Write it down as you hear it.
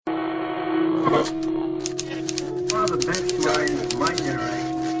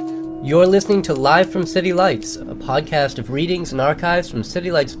You're listening to Live from City Lights, a podcast of readings and archives from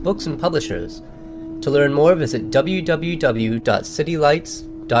City Lights books and publishers. To learn more, visit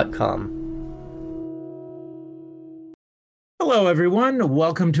www.citylights.com. Hello, everyone.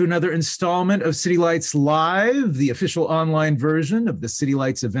 Welcome to another installment of City Lights Live, the official online version of the City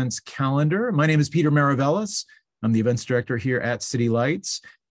Lights events calendar. My name is Peter Maravellis. I'm the events director here at City Lights.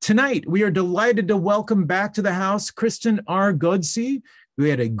 Tonight, we are delighted to welcome back to the house Kristen R. Ghodsee. We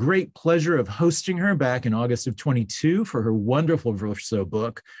had a great pleasure of hosting her back in August of 22 for her wonderful verso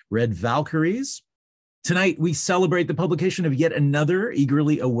book, Red Valkyries. Tonight, we celebrate the publication of yet another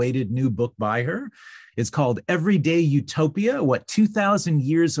eagerly awaited new book by her. It's called Everyday Utopia, What 2,000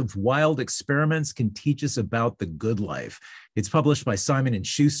 Years of Wild Experiments Can Teach Us About the Good Life. It's published by Simon &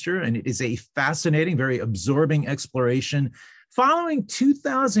 Schuster, and it is a fascinating, very absorbing exploration following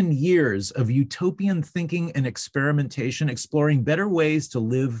 2,000 years of utopian thinking and experimentation, exploring better ways to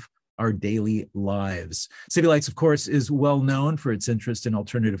live our daily lives. City Lights, of course, is well known for its interest in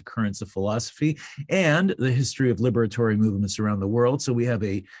alternative currents of philosophy and the history of liberatory movements around the world. So we have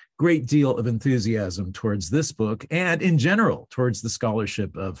a great deal of enthusiasm towards this book and in general towards the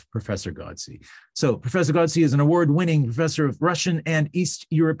scholarship of Professor Ghodsee. So Professor Ghodsee is an award-winning professor of Russian and East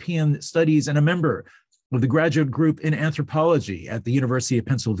European studies and a member of the graduate group in anthropology at the University of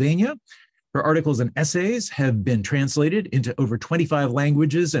Pennsylvania. Her articles and essays have been translated into over 25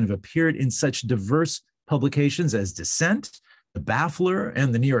 languages and have appeared in such diverse publications as Dissent, The Baffler,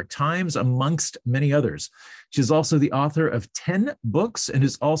 and the New York Times, amongst many others. She is also the author of 10 books and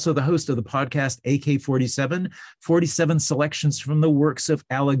is also the host of the podcast AK-47, 47 selections from the works of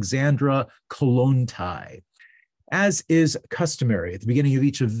Alexandra Kollontai. As is customary, at the beginning of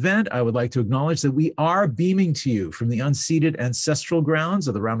each event, I would like to acknowledge that we are beaming to you from the unceded ancestral grounds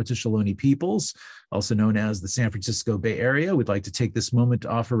of the Ramaytush Ohlone peoples, also known as the San Francisco Bay Area. We'd like to take this moment to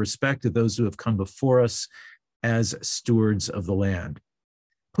offer respect to those who have come before us as stewards of the land.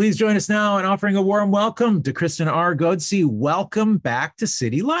 Please join us now in offering a warm welcome to Kristen R. Ghodsee. Welcome back to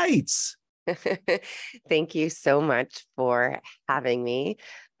City Lights. Thank you so much for having me.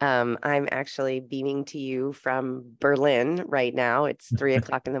 I'm actually beaming to you from Berlin right now. It's 3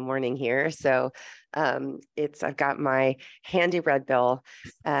 o'clock in the morning here. So I've got my handy Red Bull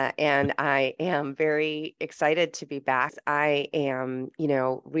and I am very excited to be back. I am,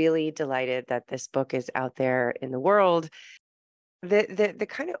 really delighted that this book is out there in the world. The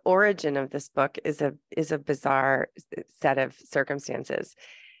kind of origin of this book is a bizarre set of circumstances.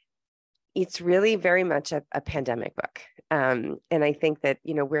 It's really very much a pandemic book. And I think that,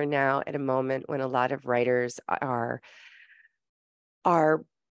 we're now at a moment when a lot of writers are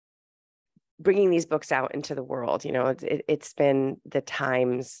bringing these books out into the world. It's been the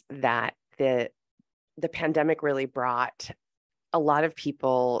times that the pandemic really brought a lot of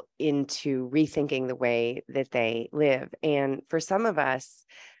people into rethinking the way that they live. And for some of us,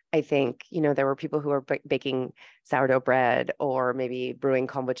 I think, there were people who were baking sourdough bread or maybe brewing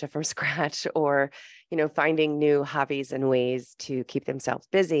kombucha from scratch or, finding new hobbies and ways to keep themselves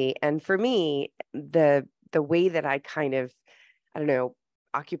busy. And for me, the way that I kind of,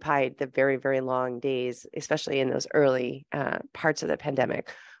 occupied the very, very long days, especially in those early parts of the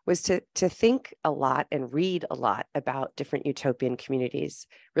pandemic, was to think a lot and read a lot about different utopian communities,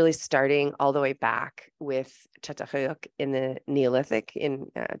 really starting all the way back with Çatalhöyük in the Neolithic.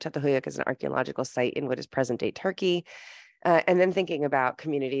 Çatalhöyük is an archaeological site in what is present-day Turkey, and then thinking about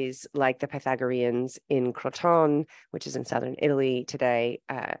communities like the Pythagoreans in Crotone, which is in southern Italy today.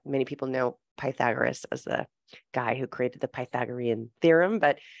 Many people know Pythagoras as the guy who created the Pythagorean theorem,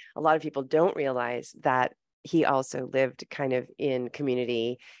 but a lot of people don't realize that he also lived kind of in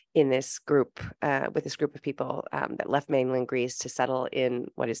community in this group, with this group of people that left mainland Greece to settle in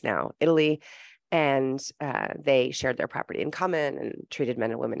what is now Italy. And they shared their property in common and treated men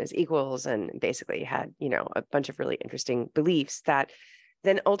and women as equals and basically had, a bunch of really interesting beliefs that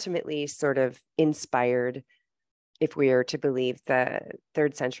then ultimately sort of inspired, if we are to believe the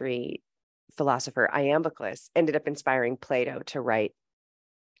 3rd century philosopher Iamblichus, ended up inspiring Plato to write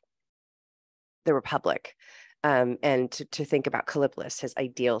the Republic, and to think about Callipolis, his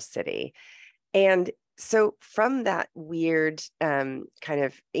ideal city. And so from that weird kind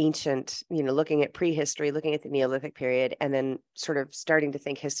of ancient, looking at prehistory, looking at the Neolithic period, and then sort of starting to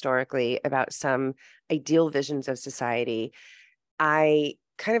think historically about some ideal visions of society, I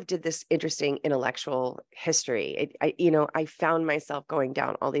kind of did this interesting intellectual history. I found myself going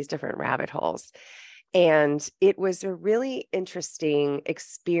down all these different rabbit holes. And it was a really interesting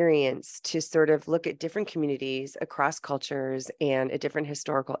experience to sort of look at different communities across cultures and at different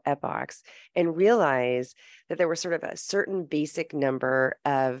historical epochs and realize that there were sort of a certain basic number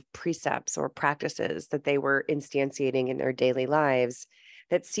of precepts or practices that they were instantiating in their daily lives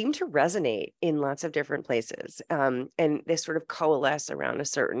that seemed to resonate in lots of different places. And they sort of coalesce around a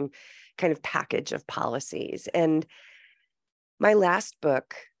certain kind of package of policies. And my last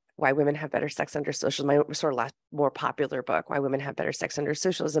book, Why Women Have Better Sex Under Socialism, my sort of last more popular book, Why Women Have Better Sex Under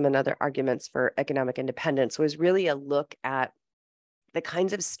Socialism and Other Arguments for Economic Independence, was really a look at the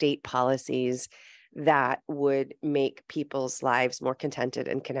kinds of state policies that would make people's lives more contented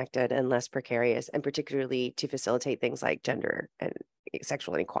and connected and less precarious, and particularly to facilitate things like gender and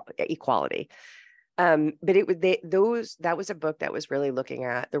sexual equality. But that was a book that was really looking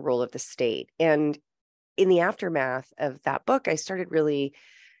at the role of the state. And in the aftermath of that book, I started really,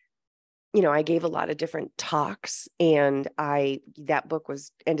 I gave a lot of different talks, and that book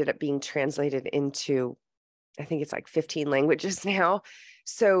ended up being translated into, I think it's like 15 languages now.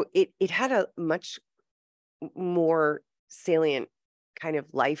 So it had a much more salient kind of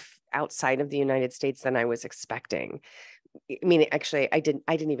life outside of the United States than I was expecting. I mean, actually, I didn't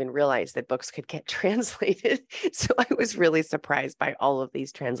even realize that books could get translated. So I was really surprised by all of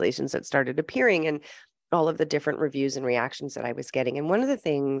these translations that started appearing and all of the different reviews and reactions that I was getting. And one of the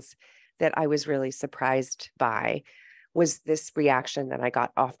things that I was really surprised by was this reaction that I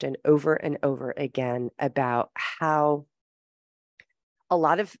got often over and over again about how a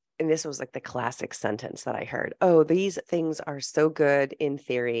lot of, and this was like the classic sentence that I heard, oh, these things are so good in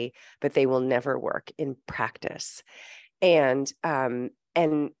theory, but they will never work in practice. And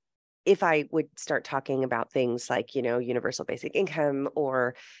if I would start talking about things like, universal basic income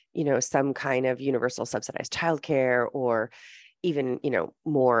or, some kind of universal subsidized childcare or even,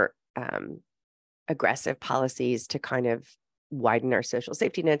 more aggressive policies to kind of widen our social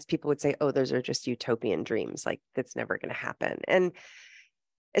safety nets, people would say, oh, those are just utopian dreams. Like that's never going to happen. And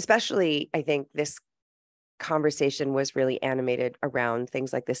especially, I think this conversation was really animated around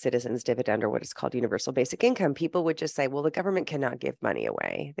things like the citizens' dividend or what is called universal basic income. People would just say, well, the government cannot give money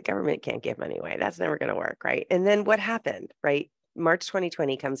away. The government can't give money away. That's never going to work, right? And then what happened, right? March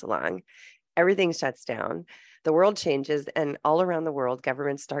 2020 comes along, everything shuts down, the world changes, and all around the world,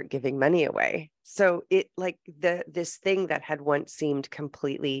 governments start giving money away. So it like this thing that had once seemed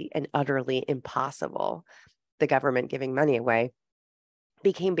completely and utterly impossible, the government giving money away,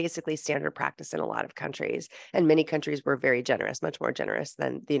 became basically standard practice in a lot of countries. And many countries were very generous, much more generous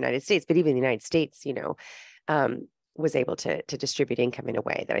than the United States. But even the United States, was able to distribute income in a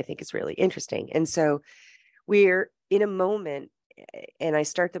way that I think is really interesting. And so we're in a moment, and I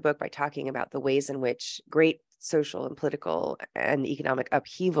start the book by talking about the ways in which great social and political and economic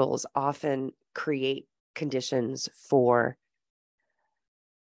upheavals often create conditions for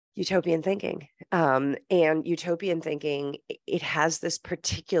utopian thinking. And utopian thinking, it has this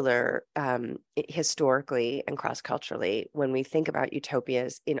particular, historically and cross-culturally, when we think about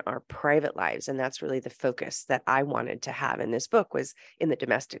utopias in our private lives, and that's really the focus that I wanted to have in this book, was in the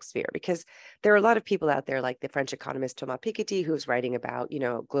domestic sphere, because there are a lot of people out there like the French economist Thomas Piketty, who's writing about,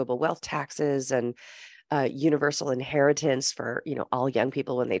 global wealth taxes and universal inheritance for, all young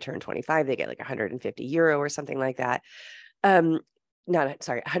people. When they turn 25, they get like 150 euro or something like that.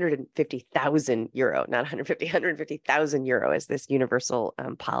 150,000 euro, not 150,000 euro as this universal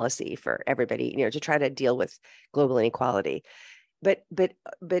policy for everybody, to try to deal with global inequality. But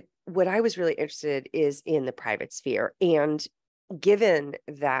what I was really interested is in the private sphere. And given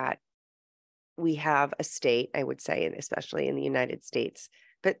that we have a state, I would say, and especially in the United States,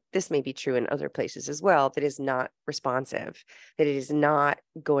 but this may be true in other places as well, that is not responsive, that it is not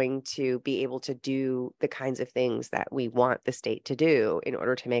going to be able to do the kinds of things that we want the state to do in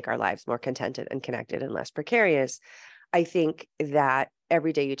order to make our lives more contented and connected and less precarious. I think that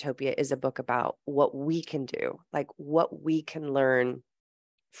Everyday Utopia is a book about what we can do, like what we can learn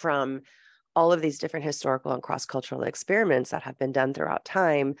from all of these different historical and cross-cultural experiments that have been done throughout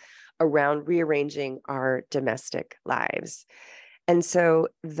time around rearranging our domestic lives. And so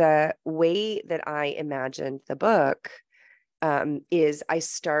the way that I imagined the book is I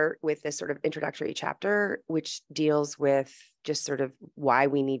start with this sort of introductory chapter, which deals with just sort of why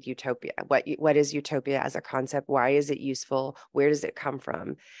we need utopia. What is utopia as a concept? Why is it useful? Where does it come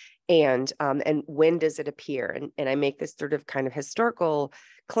from? And when does it appear? And I make this sort of kind of historical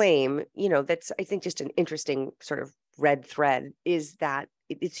claim, that's, I think, just an interesting sort of red thread, is that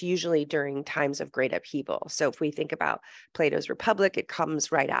it's usually during times of great upheaval. So if we think about Plato's Republic, it comes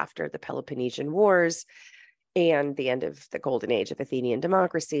right after the Peloponnesian Wars. and the end of the golden age of Athenian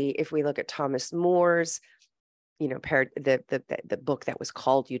democracy. If we look at Thomas More's, the book that was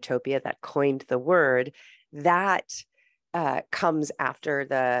called Utopia, that coined the word, that comes after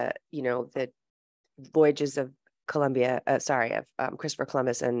the voyages of Christopher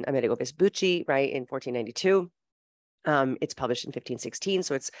Columbus and Amerigo Vespucci, right, in 1492. It's published in 1516.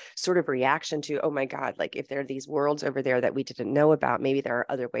 So it's sort of reaction to, oh my God, like if there are these worlds over there that we didn't know about, maybe there are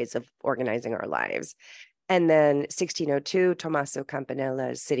other ways of organizing our lives. And then 1602, Tommaso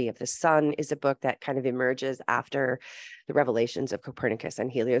Campanella's City of the Sun is a book that kind of emerges after the revelations of Copernicus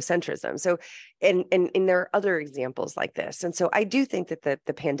and heliocentrism. So, and there are other examples like this. And so I do think that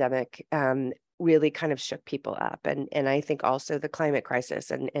the pandemic really kind of shook people up. And I think also the climate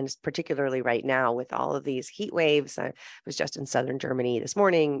crisis, and particularly right now with all of these heat waves. I was just in southern Germany this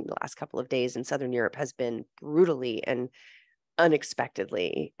morning. The last couple of days in southern Europe has been brutally and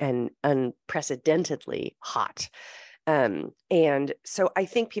unexpectedly and unprecedentedly hot. And so I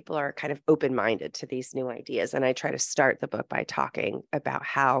think people are kind of open-minded to these new ideas. And I try to start the book by talking about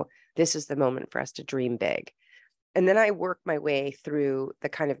how this is the moment for us to dream big. And then I work my way through the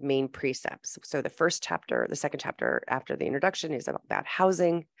kind of main precepts. So the second chapter after the introduction is about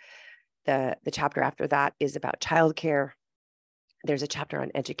housing. The chapter after that is about childcare. There's a chapter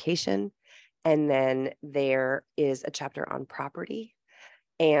on education. And then there is a chapter on property.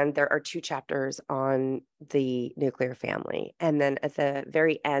 And there are 2 chapters on the nuclear family. And then at the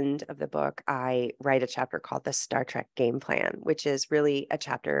very end of the book, I write a chapter called The Star Trek Game Plan, which is really a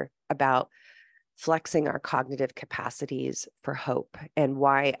chapter about flexing our cognitive capacities for hope, and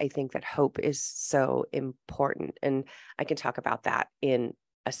why I think that hope is so important. And I can talk about that in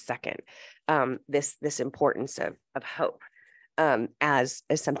a second. This importance of hope as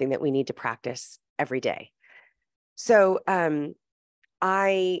something that we need to practice every day. So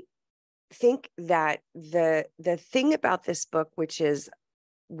I think that the thing about this book, which is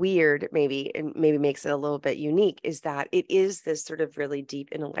weird, and maybe makes it a little bit unique, is that it is this sort of really deep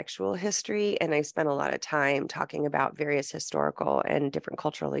intellectual history. And I spent a lot of time talking about various historical and different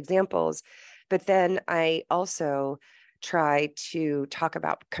cultural examples. But then I also try to talk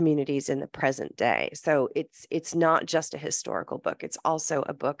about communities in the present day. So it's not just a historical book. It's also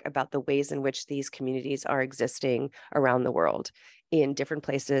a book about the ways in which these communities are existing around the world in different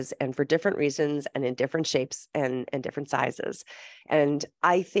places and for different reasons and in different shapes and different sizes. And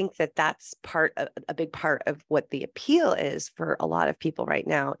I think that that's a big part of what the appeal is for a lot of people right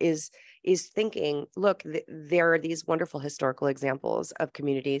now is thinking, look, there are these wonderful historical examples of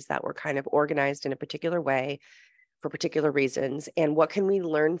communities that were kind of organized in a particular way for particular reasons, and what can we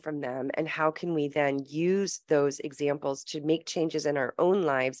learn from them, and how can we then use those examples to make changes in our own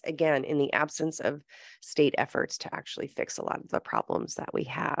lives, again, in the absence of state efforts to actually fix a lot of the problems that we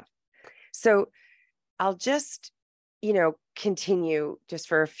have. So I'll just, continue just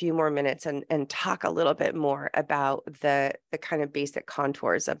for a few more minutes and talk a little bit more about the kind of basic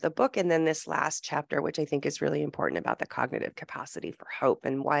contours of the book. And then this last chapter, which I think is really important, about the cognitive capacity for hope,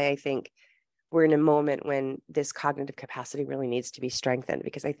 and why I think we're in a moment when this cognitive capacity really needs to be strengthened,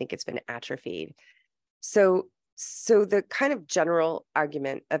 because I think it's been atrophied. So the kind of general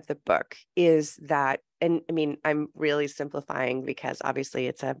argument of the book is that, and I mean, I'm really simplifying because obviously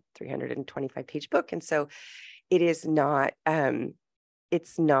it's a 325-page book. And so it is not,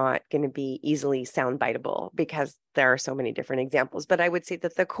 it's not going to be easily soundbiteable because there are so many different examples. But I would say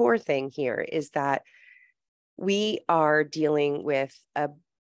that the core thing here is that we are dealing with a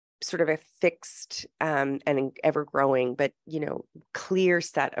sort of a fixed and ever growing, but clear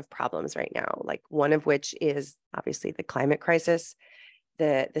set of problems right now. Like one of which is obviously the climate crisis.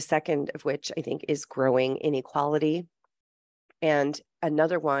 The second of which I think is growing inequality, and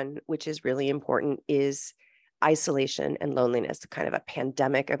another one which is really important is isolation and loneliness. Kind of a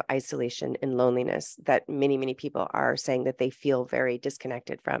pandemic of isolation and loneliness that many people are saying that they feel very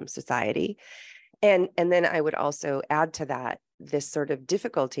disconnected from society. And then I would also add to that this sort of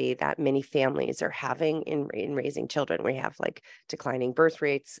difficulty that many families are having in raising children. We have like declining birth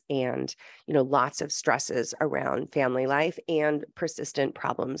rates and, lots of stresses around family life and persistent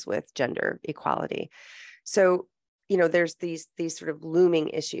problems with gender equality. So, there's these sort of looming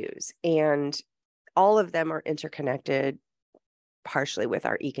issues, and all of them are interconnected partially with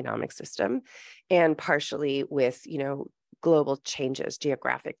our economic system and partially with, global changes,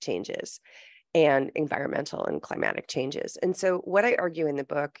 geographic changes, and environmental and climatic changes. And so what I argue in the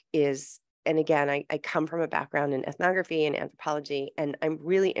book is, and again, I come from a background in ethnography and anthropology, and I'm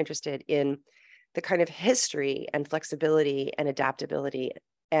really interested in the kind of history and flexibility and adaptability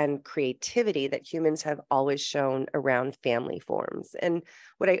and creativity that humans have always shown around family forms. And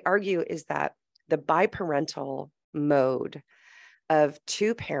what I argue is that the biparental mode of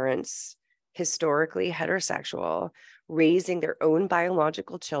two parents, historically heterosexual, raising their own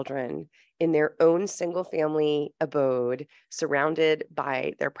biological children in their own single family abode, surrounded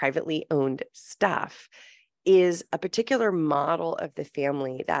by their privately owned stuff, is a particular model of the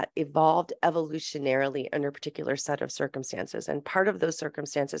family that evolved evolutionarily under a particular set of circumstances. And part of those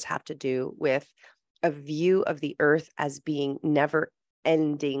circumstances have to do with a view of the earth as being never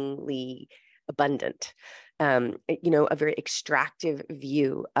endingly abundant, a very extractive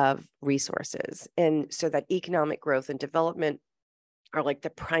view of resources. And so that economic growth and development are like the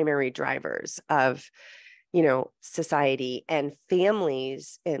primary drivers of, society, and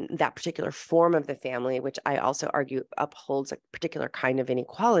families in that particular form of the family, which I also argue upholds a particular kind of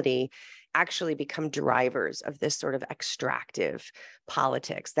inequality, actually become drivers of this sort of extractive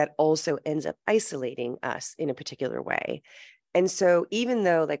politics that also ends up isolating us in a particular way. And so even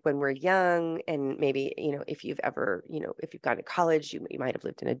though, like, when we're young, and maybe, if you've ever, if you've gone to college, you might have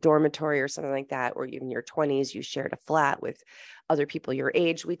lived in a dormitory or something like that, or even in your 20s, you shared a flat with other people your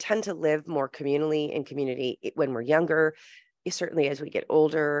age, we tend to live more communally in community when we're younger. Certainly as we get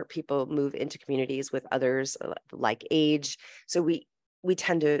older, people move into communities with others like age. So we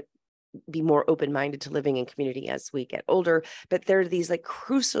tend to be more open-minded to living in community as we get older. But there are these like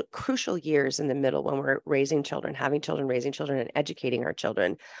crucial years in the middle when we're raising children, having children, raising children, and educating our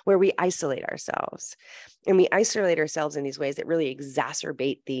children, where we isolate ourselves. And we isolate ourselves in these ways that really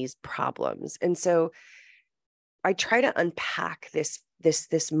exacerbate these problems. And so I try to unpack this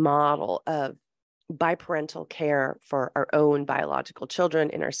model of biparental care for our own biological children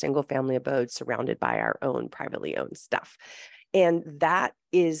in our single family abode, surrounded by our own privately owned stuff. And that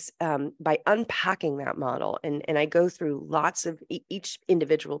is by unpacking that model. And I go through lots of each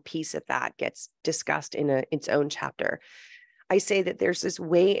individual piece of that gets discussed in its own chapter. I say that there's this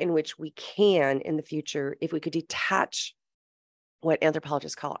way in which we can, in the future, if we could detach what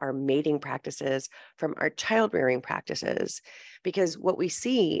anthropologists call our mating practices from our child-rearing practices, because what we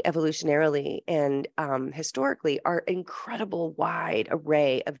see evolutionarily and historically are incredible wide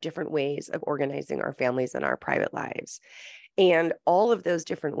array of different ways of organizing our families and our private lives. And all of those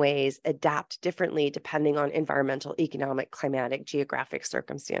different ways adapt differently depending on environmental, economic, climatic, geographic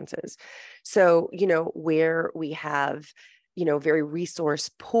circumstances. So, where we have, very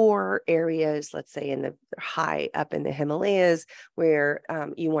resource poor areas, let's say in the high up in the Himalayas, where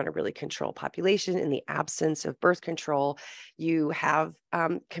you want to really control population in the absence of birth control, you have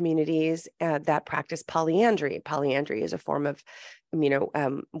communities that practice polyandry. Polyandry is a form of,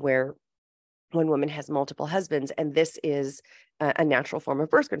 where one woman has multiple husbands, and this is a natural form of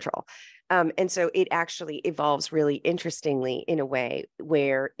birth control. And so it actually evolves really interestingly in a way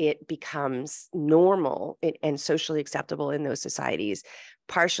where it becomes normal and socially acceptable in those societies,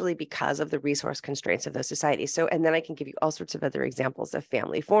 partially because of the resource constraints of those societies. So, and then I can give you all sorts of other examples of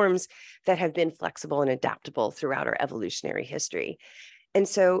family forms that have been flexible and adaptable throughout our evolutionary history. And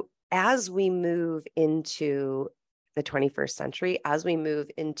so as we move into the 21st century, as we move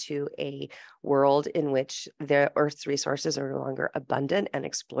into a world in which the Earth's resources are no longer abundant and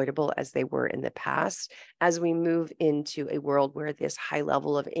exploitable as they were in the past, as we move into a world where this high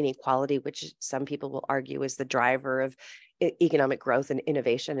level of inequality, which some people will argue is the driver of economic growth and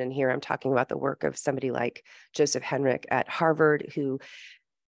innovation, and here I'm talking about the work of somebody like Joseph Henrich at Harvard, who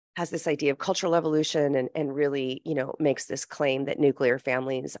has this idea of cultural evolution and really, makes this claim that nuclear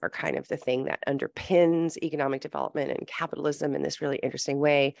families are kind of the thing that underpins economic development and capitalism in this really interesting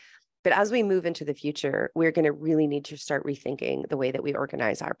way. But as we move into the future, we're going to really need to start rethinking the way that we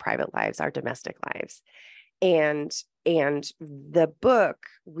organize our private lives, our domestic lives. And the book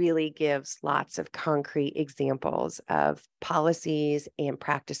really gives lots of concrete examples of policies and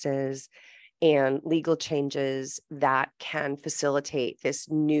practices and legal changes that can facilitate this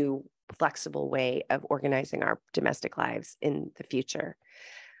new flexible way of organizing our domestic lives in the future.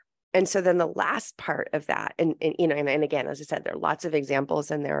 And so then the last part of that, and again, as I said, there are lots of examples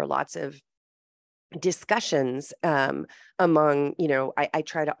and there are lots of discussions among, I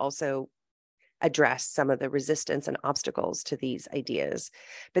try to also address some of the resistance and obstacles to these ideas.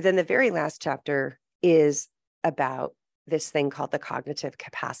 But then the very last chapter is about this thing called the cognitive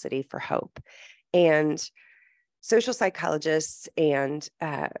capacity for hope. And social psychologists and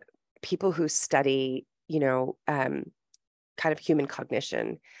people who study, kind of human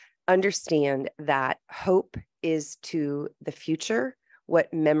cognition understand that hope is to the future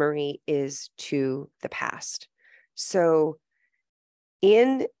what memory is to the past. So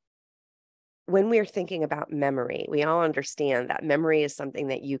when we're thinking about memory, we all understand that memory is something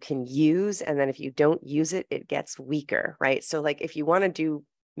that you can use. And then if you don't use it, it gets weaker, right? So like if you want to do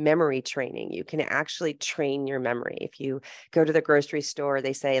memory training. You can actually train your memory. If you go to the grocery store,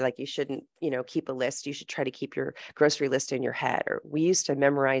 they say like you shouldn't, keep a list. You should try to keep your grocery list in your head. Or we used to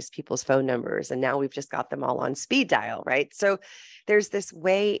memorize people's phone numbers, and now we've just got them all on speed dial, right? So there's this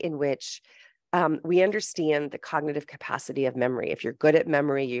way in which we understand the cognitive capacity of memory. If you're good at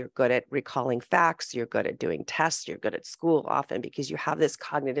memory, you're good at recalling facts, you're good at doing tests, you're good at school often because you have this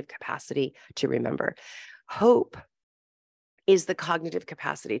cognitive capacity to remember. Hope is the cognitive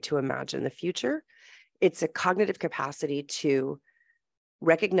capacity to imagine the future. It's a cognitive capacity to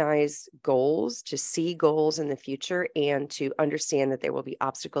recognize goals, to see goals in the future, and to understand that there will be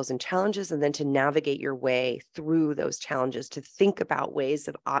obstacles and challenges, and then to navigate your way through those challenges, to think about ways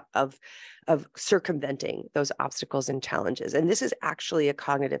of circumventing those obstacles and challenges. And this is actually a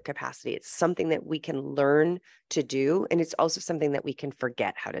cognitive capacity. It's something that we can learn to do, and it's also something that we can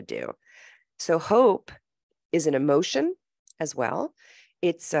forget how to do. So hope is an emotion as well.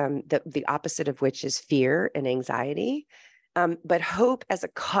 It's the opposite of which is fear and anxiety. But hope as a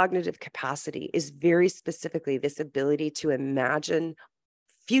cognitive capacity is very specifically this ability to imagine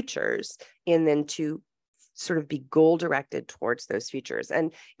futures and then to sort of be goal-directed towards those futures.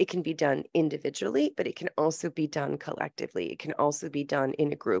 And it can be done individually, but it can also be done collectively. It can also be done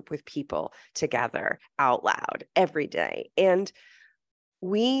in a group with people together out loud every day. And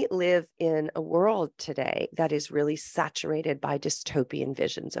we live in a world today that is really saturated by dystopian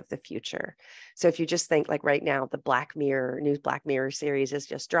visions of the future. So if you just think like right now, the new Black Mirror series has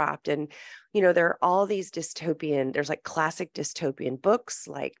just dropped. And, there are all these there's like classic dystopian books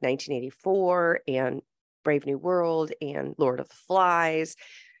like 1984 and Brave New World and Lord of the Flies.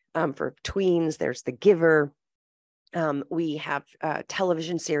 For tweens, there's The Giver. We have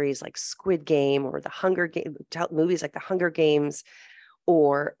television series like Squid Game or the Hunger Games, movies like the Hunger Games,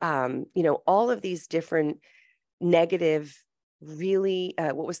 or, all of these different negative, really,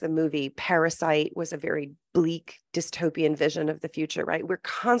 what was the movie? Parasite was a very bleak dystopian vision of the future, right? We're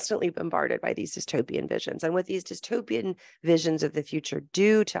constantly bombarded by these dystopian visions. And what these dystopian visions of the future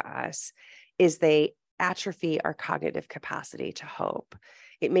do to us is they atrophy our cognitive capacity to hope.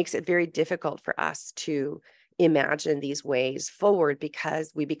 It makes it very difficult for us to imagine these ways forward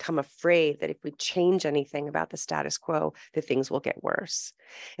because we become afraid that if we change anything about the status quo, that things will get worse.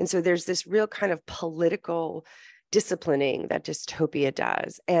 And so there's this real kind of political disciplining that dystopia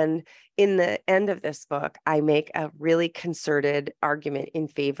does. And in the end of this book, I make a really concerted argument in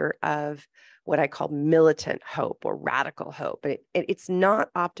favor of what I call militant hope or radical hope. But it's not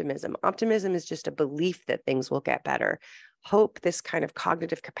optimism. Optimism is just a belief that things will get better. Hope, this kind of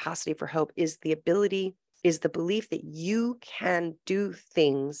cognitive capacity for hope, is the belief that you can do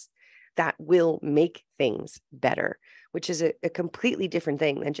things that will make things better, which is a completely different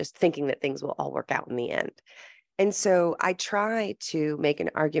thing than just thinking that things will all work out in the end. And so I try to make an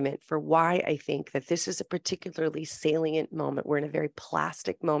argument for why I think that this is a particularly salient moment. We're in a very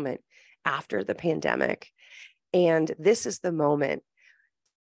plastic moment after the pandemic. And this is the moment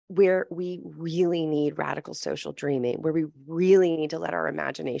where we really need radical social dreaming, where we really need to let our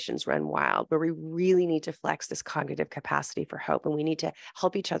imaginations run wild, where we really need to flex this cognitive capacity for hope. And we need to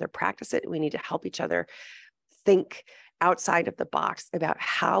help each other practice it. We need to help each other think outside of the box about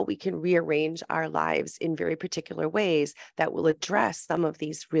how we can rearrange our lives in very particular ways that will address some of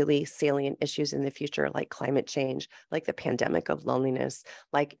these really salient issues in the future, like climate change, like the pandemic of loneliness,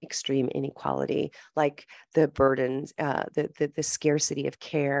 like extreme inequality, like the burdens, the scarcity of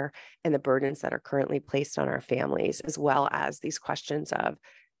care and the burdens that are currently placed on our families, as well as these questions of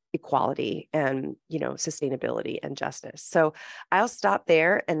equality and, sustainability and justice. So I'll stop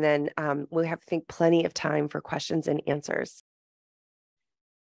there, and then we'll have, I think, plenty of time for questions and answers.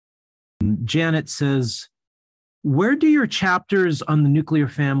 Janet says, where do your chapters on the nuclear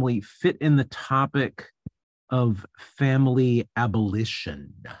family fit in the topic of family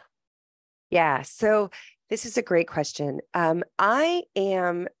abolition? Yeah, so this is a great question. I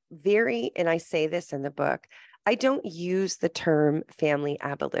am and I say this in the book, I don't use the term family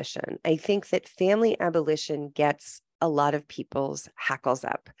abolition. I think that family abolition gets a lot of people's hackles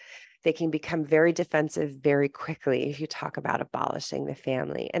up. They can become very defensive very quickly if you talk about abolishing the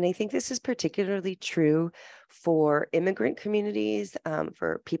family. And I think this is particularly true for immigrant communities,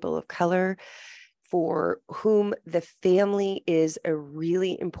 for people of color, for whom the family is a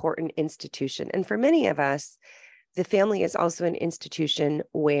really important institution. And for many of us, the family is also an institution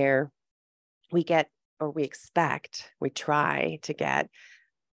where we try to get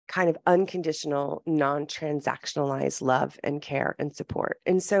kind of unconditional, non-transactionalized love and care and support.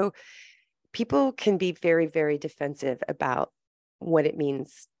 And so people can be very, very defensive about what it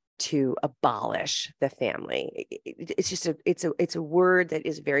means to abolish the family. It's just it's a word that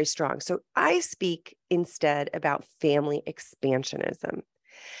is very strong. So I speak instead about family expansionism.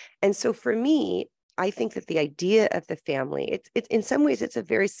 And so for me, I think that the idea of the family, it's in some ways, it's a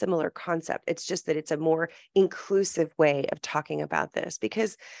very similar concept. It's just that it's a more inclusive way of talking about this.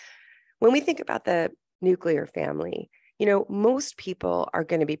 Because when we think about the nuclear family, most people are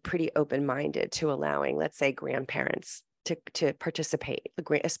going to be pretty open-minded to allowing, let's say, grandparents to participate,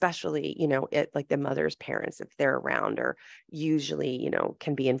 especially, like the mother's parents, if they're around, or usually,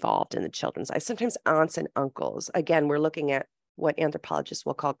 can be involved in the children's lives. Sometimes aunts and uncles. Again, we're looking at what anthropologists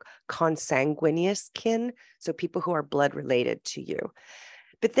will call consanguineous kin, so people who are blood related to you.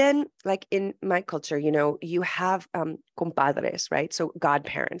 But then, like in my culture, you have compadres, right? So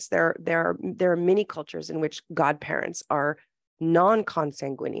godparents. There are many cultures in which godparents are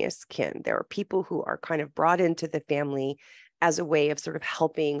non-consanguineous kin. There are people who are kind of brought into the family as a way of sort of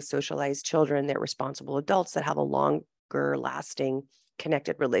helping socialize children. They're responsible adults that have a longer lasting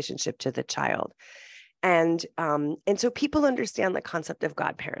connected relationship to the child. And so people understand the concept of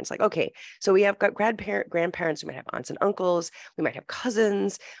godparents. Like, okay, so we have got grandparents, we might have aunts and uncles, we might have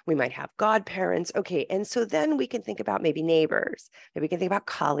cousins, we might have godparents. Okay, and so then we can think about maybe neighbors, maybe we can think about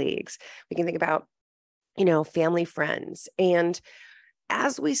colleagues, we can think about, family friends. And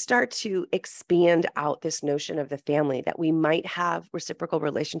as we start to expand out this notion of the family, that we might have reciprocal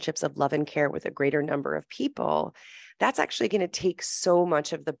relationships of love and care with a greater number of people, that's actually going to take so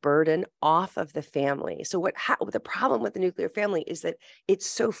much of the burden off of the family. So the problem with the nuclear family is that it's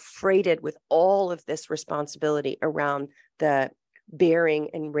so freighted with all of this responsibility around the bearing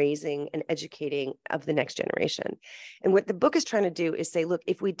and raising and educating of the next generation. And what the book is trying to do is say, look,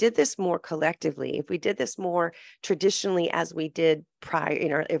 if we did this more collectively, if we did this more traditionally as we did prior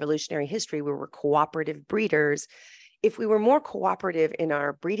in our evolutionary history, we were cooperative breeders. If we were more cooperative in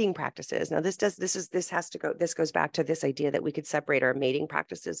our breeding practices, now this goes back to this idea that we could separate our mating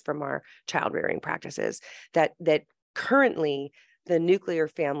practices from our child rearing practices, that currently the nuclear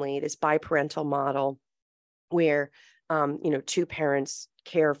family, this biparental model where two parents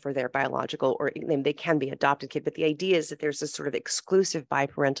care for their biological, or they can be adopted kid, but the idea is that there's this sort of exclusive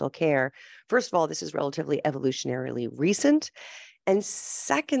biparental care. First of all, this is relatively evolutionarily recent. And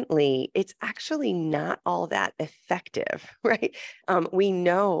secondly, it's actually not all that effective, right? We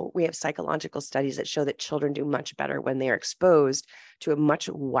know we have psychological studies that show that children do much better when they are exposed to a much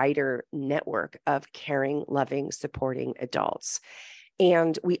wider network of caring, loving, supporting adults.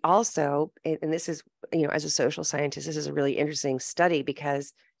 And we also, and this is, as a social scientist, this is a really interesting study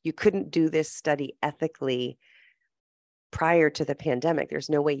because you couldn't do this study ethically prior to the pandemic. There's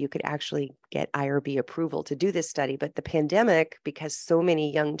no way you could actually get IRB approval to do this study. But the pandemic, because so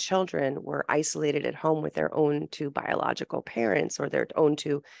many young children were isolated at home with their own two biological parents or their own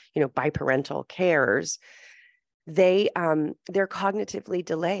two, biparental carers, they're cognitively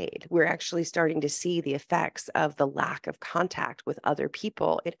delayed. We're actually starting to see the effects of the lack of contact with other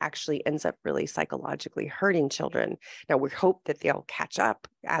people. It actually ends up really psychologically hurting children. Now, we hope that they'll catch up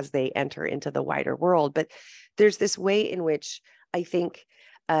as they enter into the wider world. But there's this way in which I think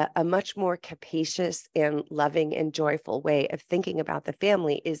a much more capacious and loving and joyful way of thinking about the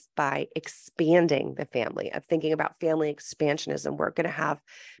family is by expanding the family, of thinking about family expansionism. We're going to have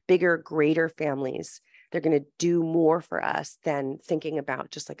bigger, greater families. They're going to do more for us than thinking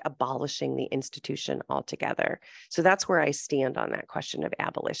about just like abolishing the institution altogether. So that's where I stand on that question of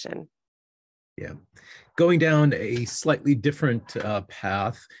abolition. Yeah. Going down a slightly different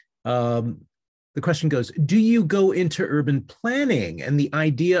path, the question goes, do you go into urban planning and the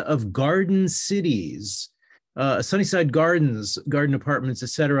idea of garden cities, Sunnyside Gardens, garden apartments, et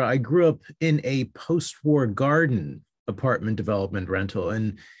cetera? I grew up in a post-war garden apartment development rental,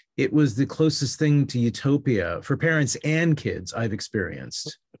 and it was the closest thing to utopia for parents and kids I've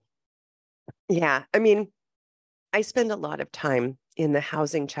experienced. Yeah. I mean, I spend a lot of time in the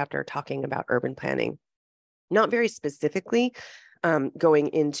housing chapter talking about urban planning, not very specifically going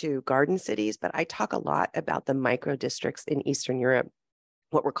into garden cities, but I talk a lot about the micro districts in Eastern Europe,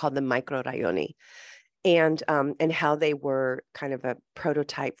 what were called the microraioni, and how they were kind of a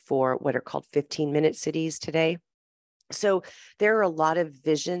prototype for what are called 15-minute cities today. So there are a lot of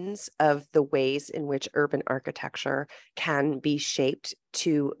visions of the ways in which urban architecture can be shaped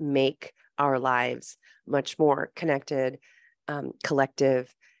to make our lives much more connected,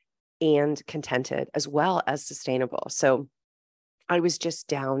 collective, and contented, as well as sustainable. So I was just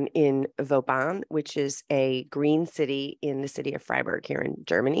down in Vauban, which is a green city in the city of Freiburg here in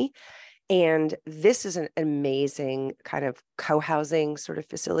Germany. And this is an amazing kind of co-housing sort of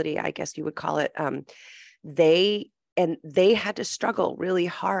facility, I guess you would call it. They And they had to struggle really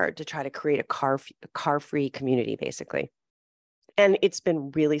hard to try to create a car-free community, basically. And it's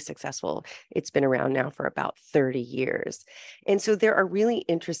been really successful. It's been around now for about 30 years. And so there are really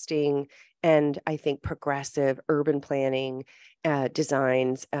interesting and I think progressive urban planning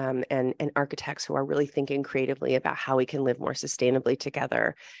designs and architects who are really thinking creatively about how we can live more sustainably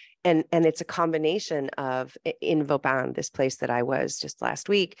together. And it's a combination of, in Vauban, this place that I was just last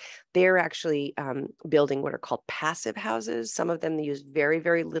week, they're actually building what are called passive houses. Some of them use very,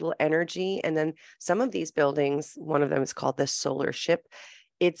 very little energy. And then some of these buildings, one of them is called the Solar Ship.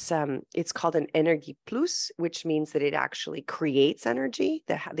 It's called an Energie Plus, which means that it actually creates energy.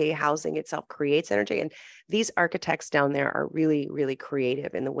 The housing itself creates energy. And these architects down there are really, really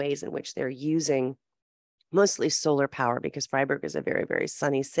creative in the ways in which they're using mostly solar power, because Freiburg is a very, very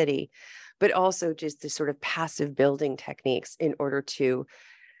sunny city, but also just the sort of passive building techniques in order to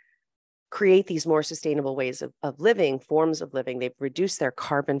create these more sustainable ways of living, forms of living. They've reduced their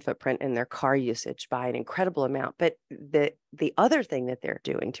carbon footprint and their car usage by an incredible amount. But the other thing that they're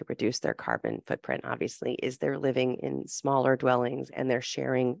doing to reduce their carbon footprint, obviously, is they're living in smaller dwellings and they're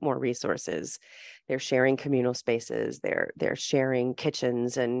sharing more resources. They're sharing communal spaces. They're sharing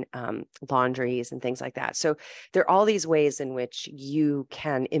kitchens and laundries and things like that. So there are all these ways in which you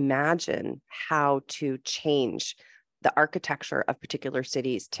can imagine how to change the architecture of particular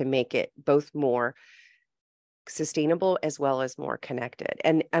cities to make it both more sustainable as well as more connected.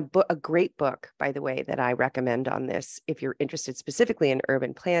 And a great book, by the way, that I recommend on this, if you're interested specifically in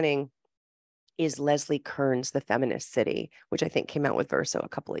urban planning, is Leslie Kern's The Feminist City, which I think came out with Verso a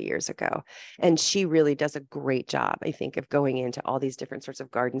couple of years ago. And she really does a great job, I think, of going into all these different sorts of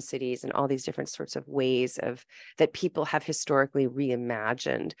garden cities and all these different sorts of ways of that people have historically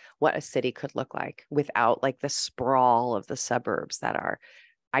reimagined what a city could look like without like the sprawl of the suburbs that are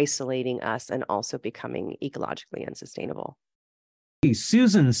isolating us and also becoming ecologically unsustainable.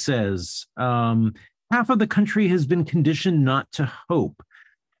 Susan says, half of the country has been conditioned not to hope.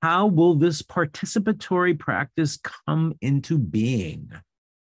 How will this participatory practice come into being?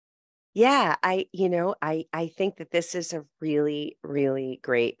 Yeah, I think that this is a really, really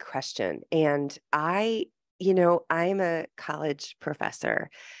great question. And I'm a college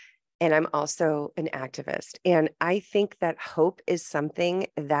professor and I'm also an activist. And I think that hope is something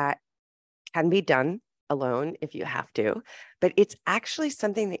that can be done alone if you have to, but it's actually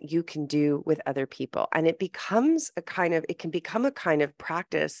something that you can do with other people. And it can become a kind of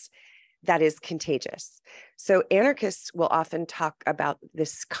practice that is contagious. So anarchists will often talk about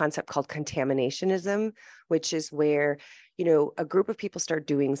this concept called contaminationism, which is where, a group of people start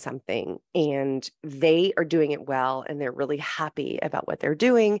doing something and they are doing it well and they're really happy about what they're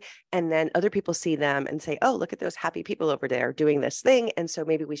doing. And then other people see them and say, oh, look at those happy people over there doing this thing. And so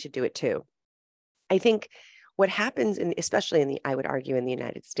maybe we should do it too. I think what happens, especially I would argue in the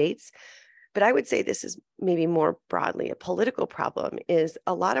United States, but I would say this is maybe more broadly a political problem, is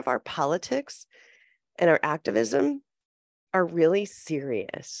a lot of our politics and our activism are really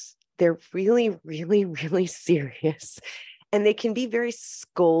serious. They're really, really, really serious. And they can be very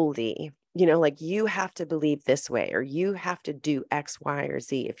scoldy, like you have to believe this way, or you have to do X, Y, or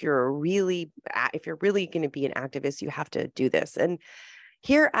Z. If you're really going to be an activist, you have to do this. And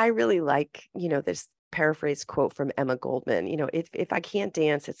here, I really like, this paraphrase quote from Emma Goldman, if I can't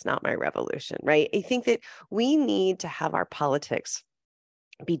dance, it's not my revolution, right? I think that we need to have our politics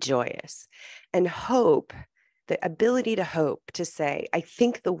be joyous and hope, the ability to hope, to say, I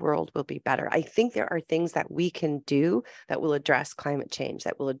think the world will be better. I think there are things that we can do that will address climate change,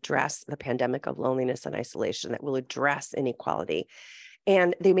 that will address the pandemic of loneliness and isolation, that will address inequality.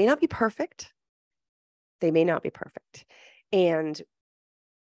 And they may not be perfect. And they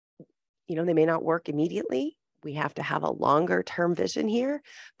may not work immediately. We have to have a longer term vision here,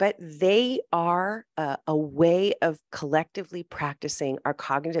 but they are a way of collectively practicing our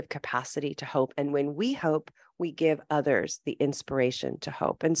cognitive capacity to hope. And when we hope, we give others the inspiration to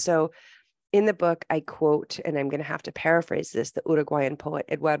hope. And so in the book, I quote, and I'm going to have to paraphrase this, the Uruguayan poet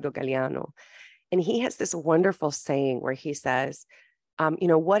Eduardo Galeano. And he has this wonderful saying where he says,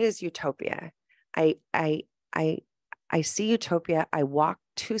 what is utopia? I see utopia. I walk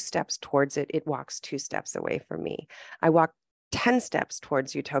 2 steps towards it. It walks 2 steps away from me. I walk 10 steps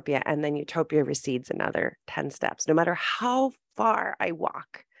towards utopia, and then utopia recedes another 10 steps. No matter how far I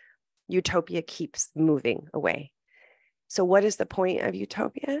walk, utopia keeps moving away. So what is the point of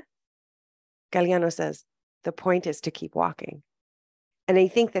utopia? Galeano says, the point is to keep walking. And I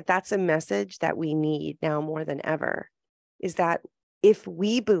think that that's a message that we need now more than ever, is that if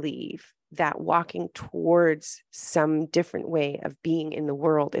we believe that walking towards some different way of being in the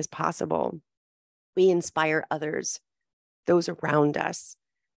world is possible, we inspire others those around us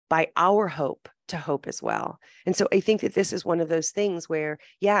by our hope to hope as well. And so I think that this is one of those things where,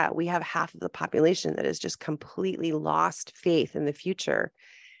 yeah, we have half of the population that has just completely lost faith in the future.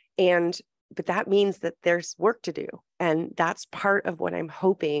 But that means that there's work to do. And that's part of what I'm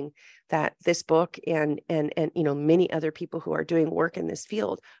hoping that this book and many other people who are doing work in this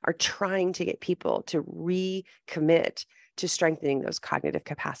field are trying to get people to recommit to strengthening those cognitive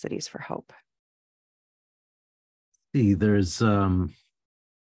capacities for hope. See, there's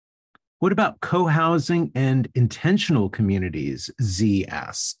what about co-housing and intentional communities? Z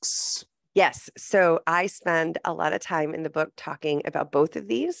asks. Yes. So I spend a lot of time in the book talking about both of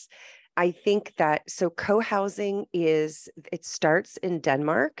these. I think that co-housing it starts in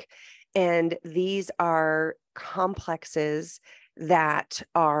Denmark, and these are complexes that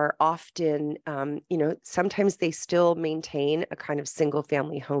are often, sometimes they still maintain a kind of single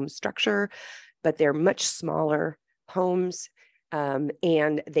family home structure, but they're much smaller homes.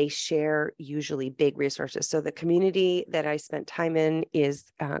 And they share usually big resources. So the community that I spent time in is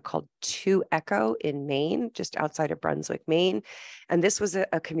called 2 Echo in Maine, just outside of Brunswick, Maine. And this was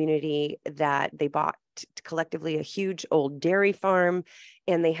a community that they bought collectively a huge old dairy farm.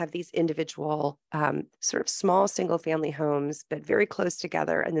 And they have these individual sort of small single family homes, but very close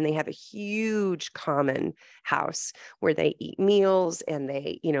together. And then they have a huge common house where they eat meals and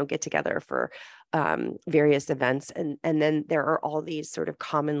they, get together for various events. And then there are all these sort of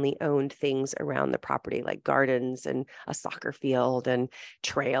commonly owned things around the property, like gardens and a soccer field and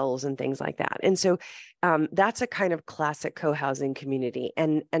trails and things like that. And so that's a kind of classic co-housing community.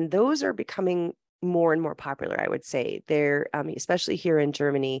 And those are becoming more and more popular, I would say. They're, especially here in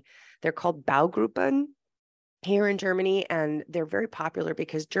Germany, they're called Baugruppen here in Germany, and they're very popular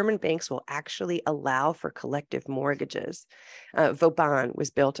because German banks will actually allow for collective mortgages. Vauban was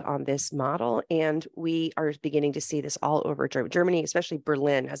built on this model, and we are beginning to see this all over Germany, especially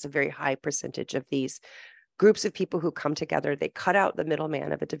Berlin has a very high percentage of these groups of people who come together. They cut out the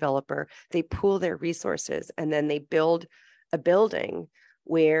middleman of a developer, they pool their resources, and then they build a building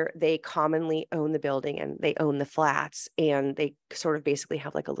where they commonly own the building and they own the flats, and they sort of basically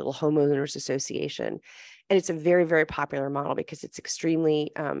have like a little homeowners association. And it's a very, very popular model because it's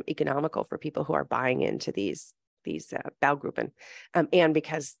extremely economical for people who are buying into these Baugruppen, and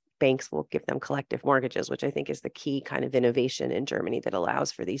because banks will give them collective mortgages, which I think is the key kind of innovation in Germany that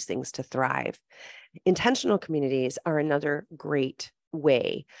allows for these things to thrive. Intentional communities are another great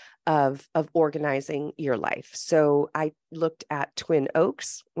way of organizing your life. So I looked at Twin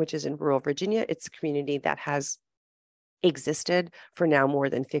Oaks, which is in rural Virginia. It's a community that has existed for now more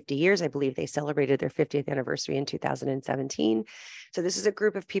than 50 years. I believe they celebrated their 50th anniversary in 2017. So this is a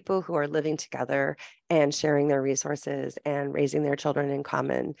group of people who are living together and sharing their resources and raising their children in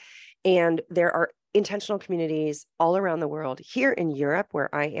common. And there are intentional communities all around the world. Here in Europe,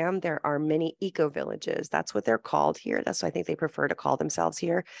 where I am, there are many eco-villages. That's what they're called here. That's what I think they prefer to call themselves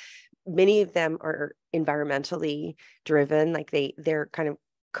here. Many of them are environmentally driven, like they're kind of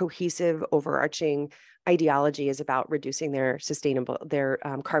cohesive, overarching ideology is about reducing their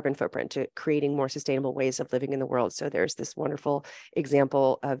carbon footprint to creating more sustainable ways of living in the world. So there's this wonderful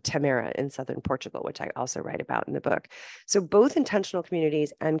example of Tamera in southern Portugal, which I also write about in the book. So both intentional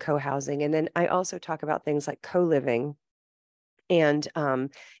communities and co-housing. And then I also talk about things like co-living and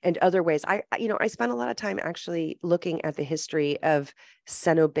other ways. I spent a lot of time actually looking at the history of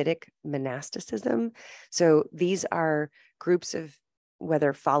Cenobitic monasticism. So these are groups of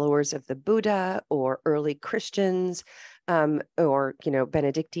whether followers of the Buddha or early Christians, or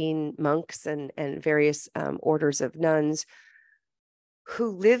Benedictine monks and various orders of nuns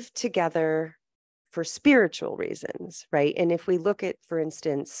who lived together for spiritual reasons, right? And if we look at, for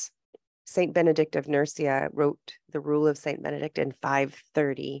instance, Saint Benedict of Nursia wrote the Rule of Saint Benedict in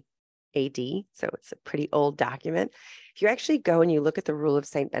 530 AD, so it's a pretty old document. If you actually go and you look at the Rule of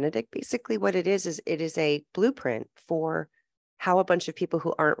Saint Benedict, basically what it is it is a blueprint for how a bunch of people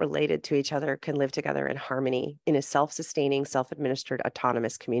who aren't related to each other can live together in harmony in a self-sustaining, self-administered,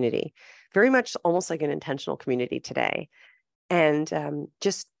 autonomous community, very much almost like an intentional community today. And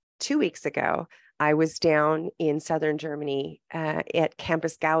just 2 weeks ago, I was down in southern Germany at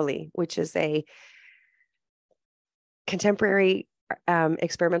Campus Gauli, which is a contemporary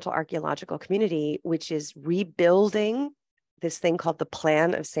experimental archaeological community, which is rebuilding this thing called the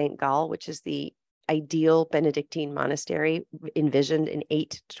Plan of St. Gall, which is the ideal Benedictine monastery envisioned in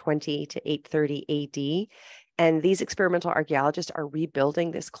 820 to 830 AD. And these experimental archaeologists are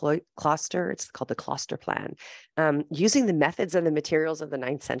rebuilding this cloister. It's called the Cloister Plan, using the methods and the materials of the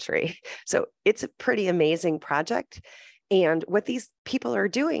 9th century. So it's a pretty amazing project. And what these people are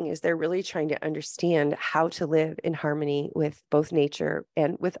doing is they're really trying to understand how to live in harmony with both nature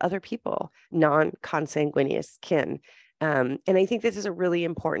and with other people, non-consanguineous kin. And I think this is a really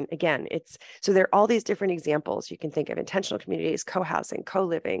important, again, so there are all these different examples. You can think of intentional communities, co-housing,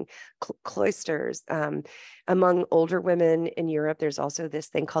 co-living, cloisters. Among older women in Europe, there's also this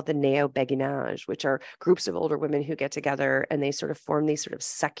thing called the neo-beguinage, which are groups of older women who get together and they sort of form these sort of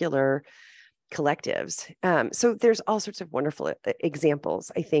secular collectives. So there's all sorts of wonderful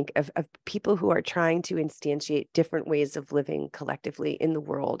examples, I think, of people who are trying to instantiate different ways of living collectively in the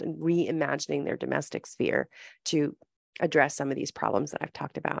world and reimagining their domestic sphere to address some of these problems that I've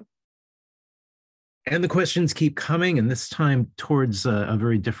talked about. And the questions keep coming, and this time towards a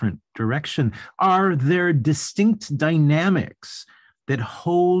very different direction. Are there distinct dynamics that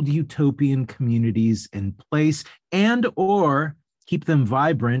hold utopian communities in place and or keep them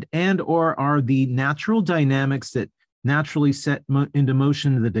vibrant, and or are the natural dynamics that naturally set into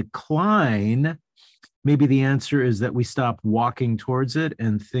motion the decline? Maybe the answer is that we stop walking towards it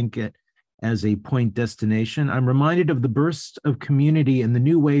and think it as a point destination. I'm reminded of the burst of community and the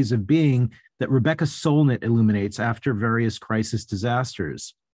new ways of being that Rebecca Solnit illuminates after various crisis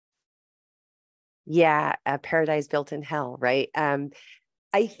disasters. Yeah, a paradise built in hell, right?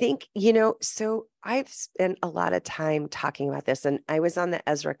 I think, so I've spent a lot of time talking about this, and I was on the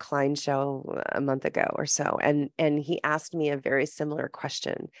Ezra Klein show a month ago or so, and he asked me a very similar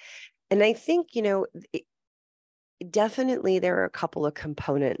question. And I think, definitely there are a couple of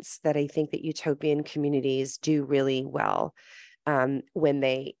components that I think that utopian communities do really well when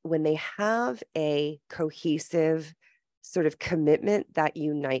they have a cohesive sort of commitment that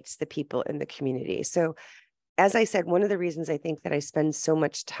unites the people in the community. So as I said, one of the reasons I think that I spend so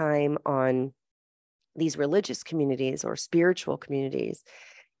much time on these religious communities or spiritual communities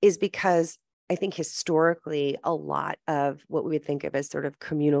is because I think historically a lot of what we would think of as sort of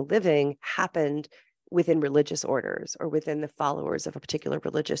communal living happened within religious orders or within the followers of a particular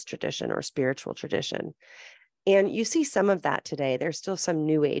religious tradition or spiritual tradition. And you see some of that today. There's still some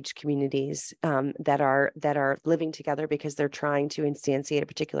new age communities that are living together because they're trying to instantiate a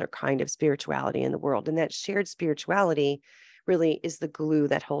particular kind of spirituality in the world. And that shared spirituality really is the glue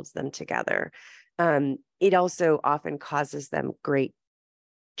that holds them together. It also often causes them great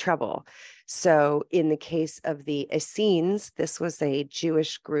trouble. So in the case of the Essenes, this was a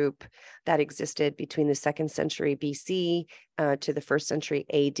Jewish group that existed between the 2nd century BC to the 1st century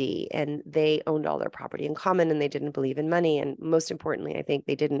AD, and they owned all their property in common, and they didn't believe in money. And most importantly, I think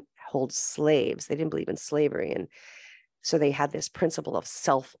they didn't hold slaves. They didn't believe in slavery. And so they had this principle of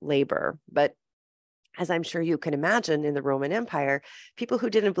self-labor. But as I'm sure you can imagine, in the Roman Empire, people who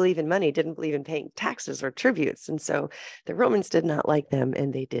didn't believe in money didn't believe in paying taxes or tributes. And so the Romans did not like them,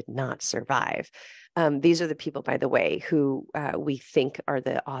 and they did not survive. These are the people, by the way, who we think are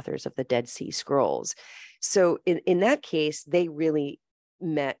the authors of the Dead Sea Scrolls. So in that case, they really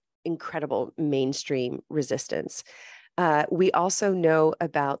met incredible mainstream resistance. We also know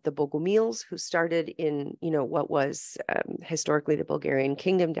about the Bogomils, who started in, what was historically the Bulgarian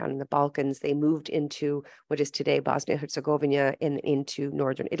kingdom down in the Balkans. They moved into what is today Bosnia-Herzegovina and into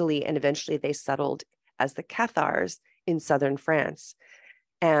northern Italy, and eventually they settled as the Cathars in southern France.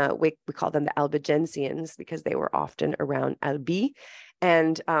 We call them the Albigensians because they were often around Albi.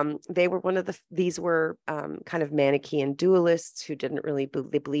 And they were these were kind of Manichaean dualists who didn't really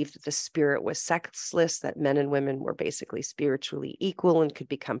they believed that the spirit was sexless, that men and women were basically spiritually equal and could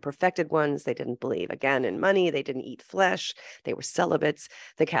become perfected ones. They didn't believe, again, in money. They didn't eat flesh. They were celibates.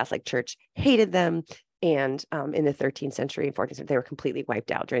 The Catholic Church hated them. And in the 13th century and 14th century, they were completely wiped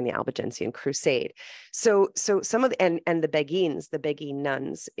out during the Albigensian Crusade. So some of the, and the Beguines, the Beguine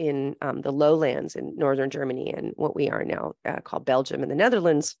nuns in the lowlands in northern Germany and what we are now called Belgium and the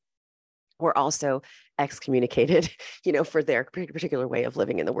Netherlands, were also excommunicated, for their particular way of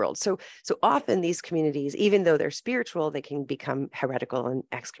living in the world. So often these communities, even though they're spiritual, they can become heretical and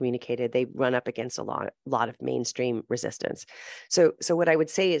excommunicated. They run up against a lot of mainstream resistance. So what I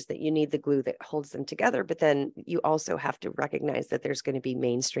would say is that you need the glue that holds them together, but then you also have to recognize that there's going to be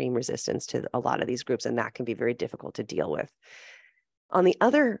mainstream resistance to a lot of these groups, and that can be very difficult to deal with. On the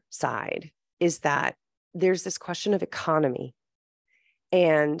other side is that there's this question of economy.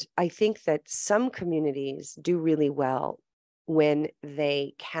 And I think that some communities do really well when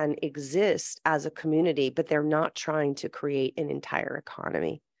they can exist as a community, but they're not trying to create an entire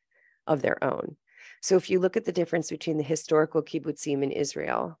economy of their own. So if you look at the difference between the historical kibbutzim in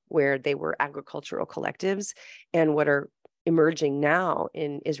Israel, where they were agricultural collectives, and what are emerging now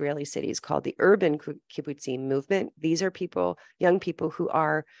in Israeli cities called the urban kibbutzim movement, these are young people who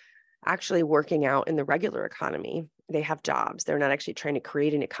are actually working out in the regular economy. they have jobs. They're not actually trying to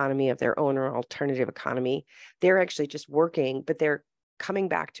create an economy of their own or alternative economy. They're actually just working, but they're coming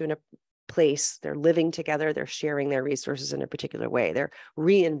back to a place. They're living together. They're sharing their resources in a particular way. They're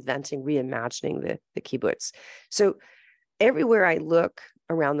reimagining the kibbutz. So everywhere I look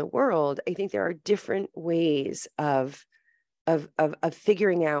around the world, I think there are different ways of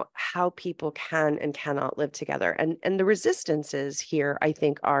figuring out how people can and cannot live together. And the resistances here, I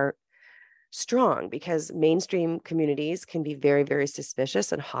think, are strong because mainstream communities can be very, very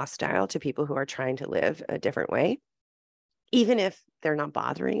suspicious and hostile to people who are trying to live a different way, even if they're not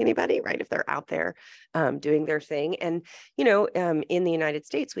bothering anybody, right? If they're out there doing their thing. And, in the United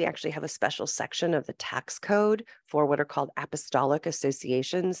States, we actually have a special section of the tax code for what are called apostolic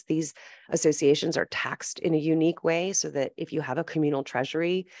associations. These associations are taxed in a unique way so that if you have a communal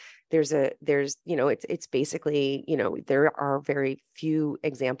treasury, it's basically, there are very few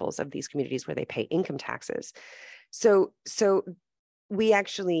examples of these communities where they pay income taxes. So we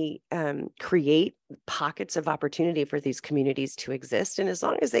actually create pockets of opportunity for these communities to exist. And as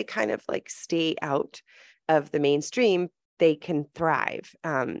long as they kind of like stay out of the mainstream, they can thrive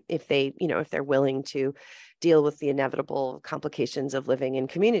if they're willing to deal with the inevitable complications of living in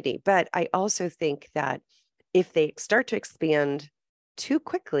community. But I also think that if they start to expand too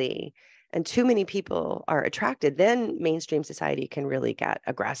quickly and too many people are attracted, then mainstream society can really get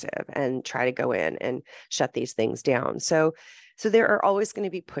aggressive and try to go in and shut these things down. So there are always going to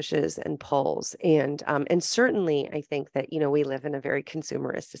be pushes and pulls. And certainly I think that, we live in a very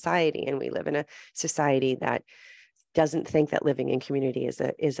consumerist society, and we live in a society that doesn't think that living in community is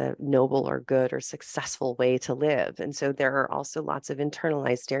a noble or good or successful way to live. And so there are also lots of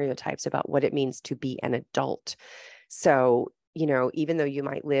internalized stereotypes about what it means to be an adult. So, even though you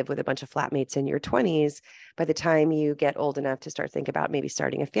might live with a bunch of flatmates in your 20s, by the time you get old enough to start thinking about maybe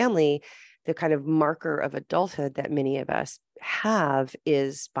starting a family, the kind of marker of adulthood that many of us have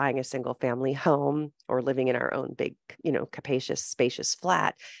is buying a single family home or living in our own big, capacious, spacious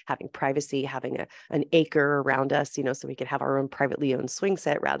flat, having privacy, having an acre around us, so we could have our own privately owned swing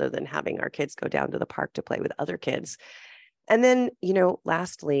set rather than having our kids go down to the park to play with other kids. And then,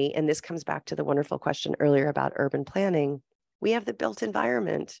 lastly, and this comes back to the wonderful question earlier about urban planning, we have the built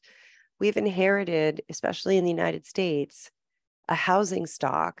environment. We've inherited, especially in the United States, a housing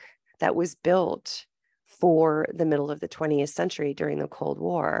stock that was built for the middle of the 20th century during the Cold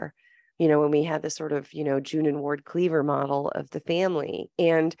War, when we had the sort of, June and Ward Cleaver model of the family.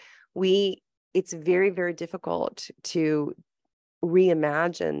 And it's very, very difficult to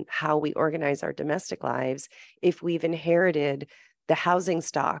reimagine how we organize our domestic lives if we've inherited the housing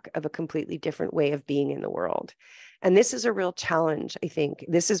stock of a completely different way of being in the world. And this is a real challenge, I think.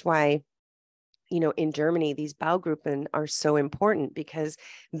 This is why, in Germany, these Baugruppen are so important because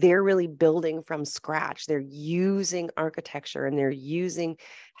they're really building from scratch. They're using architecture and they're using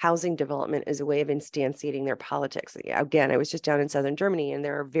housing development as a way of instantiating their politics. Again, I was just down in southern Germany, and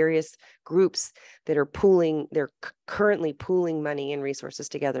there are various groups that are currently pooling money and resources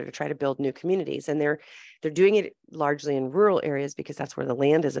together to try to build new communities. And they're doing it largely in rural areas because that's where the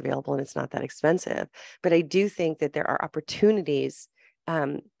land is available and it's not that expensive. But I do think that there are opportunities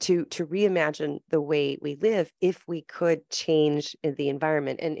to reimagine the way we live if we could change the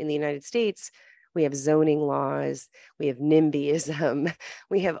environment. And in the United States, we have zoning laws, we have NIMBYism,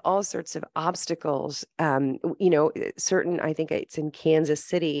 we have all sorts of obstacles. I think it's in Kansas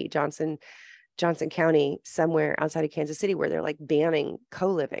City, Johnson County, somewhere outside of Kansas City, where they're like banning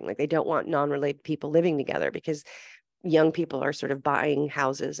co-living. Like they don't want non-related people living together because young people are sort of buying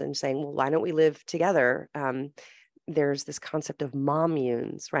houses and saying, well, why don't we live together? There's this concept of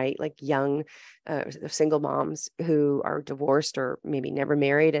mommunes, right? Like young single moms who are divorced or maybe never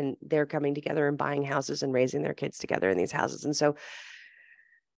married, and they're coming together and buying houses and raising their kids together in these houses. And so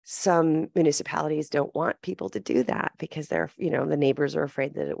some municipalities don't want people to do that because the neighbors are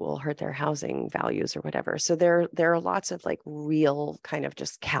afraid that it will hurt their housing values or whatever. So there are lots of like real kind of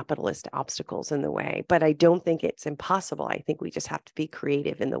just capitalist obstacles in the way, but I don't think it's impossible. I think we just have to be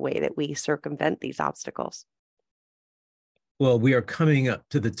creative in the way that we circumvent these obstacles. Well, we are coming up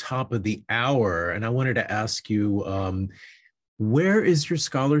to the top of the hour, and I wanted to ask you, where is your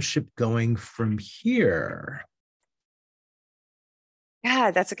scholarship going from here?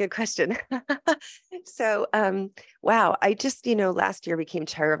 Yeah, that's a good question. So, wow, I just, last year became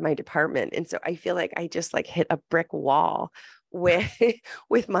chair of my department. And so I feel like I just like hit a brick wall with,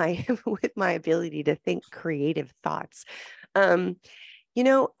 with my ability to think creative thoughts. I'm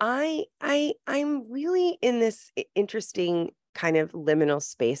really in this interesting kind of liminal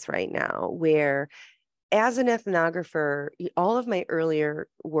space right now where as an ethnographer, all of my earlier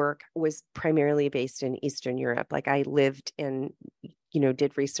work was primarily based in Eastern Europe. Like I lived and,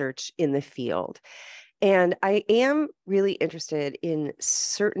 did research in the field. And I am really interested in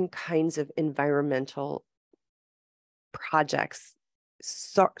certain kinds of environmental projects,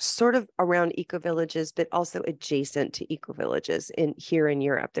 sort of around eco-villages, but also adjacent to eco-villages here in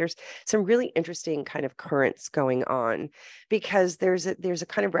Europe. There's some really interesting kind of currents going on, because there's a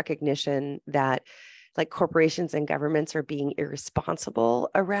kind of recognition that like corporations and governments are being irresponsible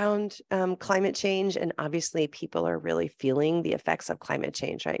around climate change. And obviously people are really feeling the effects of climate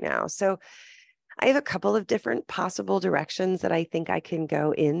change right now. So I have a couple of different possible directions that I think I can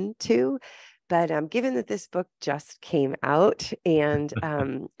go into. But given that this book just came out, and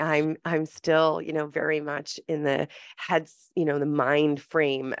I'm still, very much in the the mind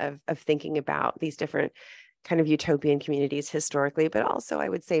frame of thinking about these different kind of utopian communities historically, but also I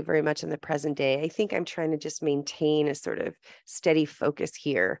would say very much in the present day. I think I'm trying to just maintain a sort of steady focus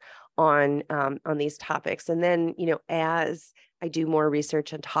here on these topics. And then, as I do more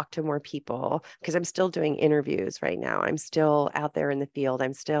research and talk to more people, because I'm still doing interviews right now, I'm still out there in the field,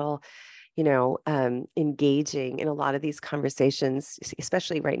 I'm still engaging in a lot of these conversations,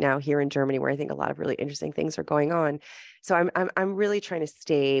 especially right now here in Germany, where I think a lot of really interesting things are going on. So I'm really trying to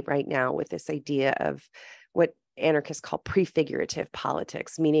stay right now with this idea of what anarchists call prefigurative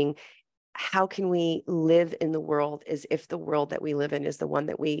politics, meaning how can we live in the world as if the world that we live in is the one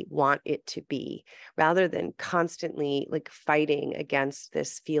that we want it to be, rather than constantly like fighting against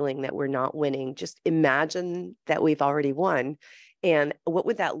this feeling that we're not winning. Just imagine that we've already won. And what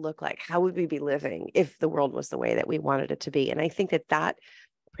would that look like? How would we be living if the world was the way that we wanted it to be? And I think that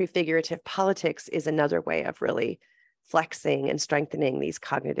prefigurative politics is another way of really flexing and strengthening these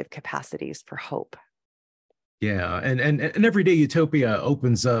cognitive capacities for hope. Yeah, and Everyday Utopia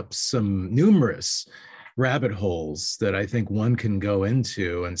opens up some numerous rabbit holes that I think one can go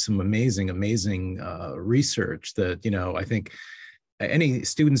into, and some amazing research that, I think any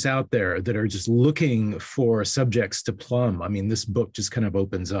students out there that are just looking for subjects to plumb, I mean, this book just kind of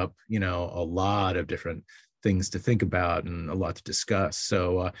opens up, a lot of different things to think about and a lot to discuss.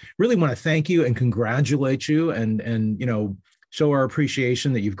 So really want to thank you and congratulate you, and show our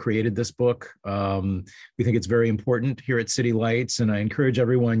appreciation that you've created this book. We think it's very important here at City Lights, and I encourage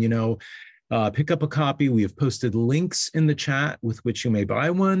everyone, pick up a copy. We have posted links in the chat with which you may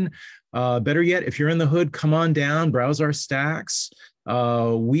buy one. Better yet, if you're in the hood, come on down, browse our stacks.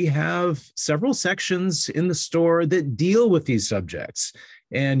 We have several sections in the store that deal with these subjects,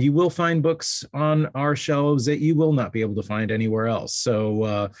 and you will find books on our shelves that you will not be able to find anywhere else.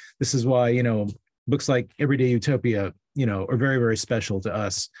 So this is why, books like Everyday Utopia, are very, very special to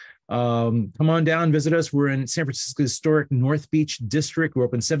us. Come on down, visit us. We're in San Francisco's historic North Beach district. We're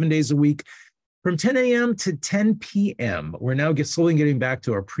open 7 days a week from 10 a.m. to 10 p.m. We're now slowly getting back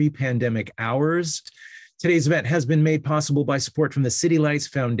to our pre-pandemic hours. Today's event has been made possible by support from the City Lights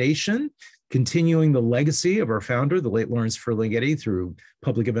Foundation, continuing the legacy of our founder, the late Lawrence Ferlinghetti, through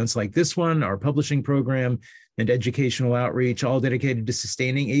public events like this one, our publishing program, and educational outreach, all dedicated to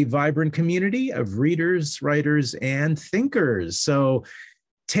sustaining a vibrant community of readers, writers, and thinkers. So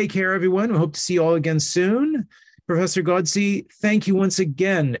take care, everyone. We hope to see you all again soon. Professor Ghodsee, thank you once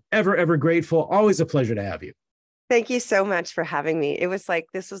again. Ever grateful. Always a pleasure to have you. Thank you so much for having me. It was like,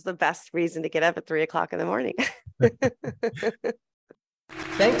 this was the best reason to get up at 3:00 in the morning.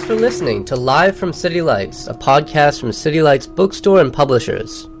 Thanks for listening to Live from City Lights, a podcast from City Lights Bookstore and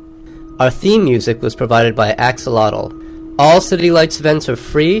Publishers. Our theme music was provided by Axolotl. All City Lights events are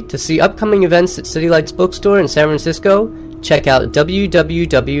free. To see upcoming events at City Lights Bookstore in San Francisco, check out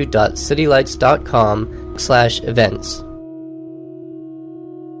www.citylights.com/events.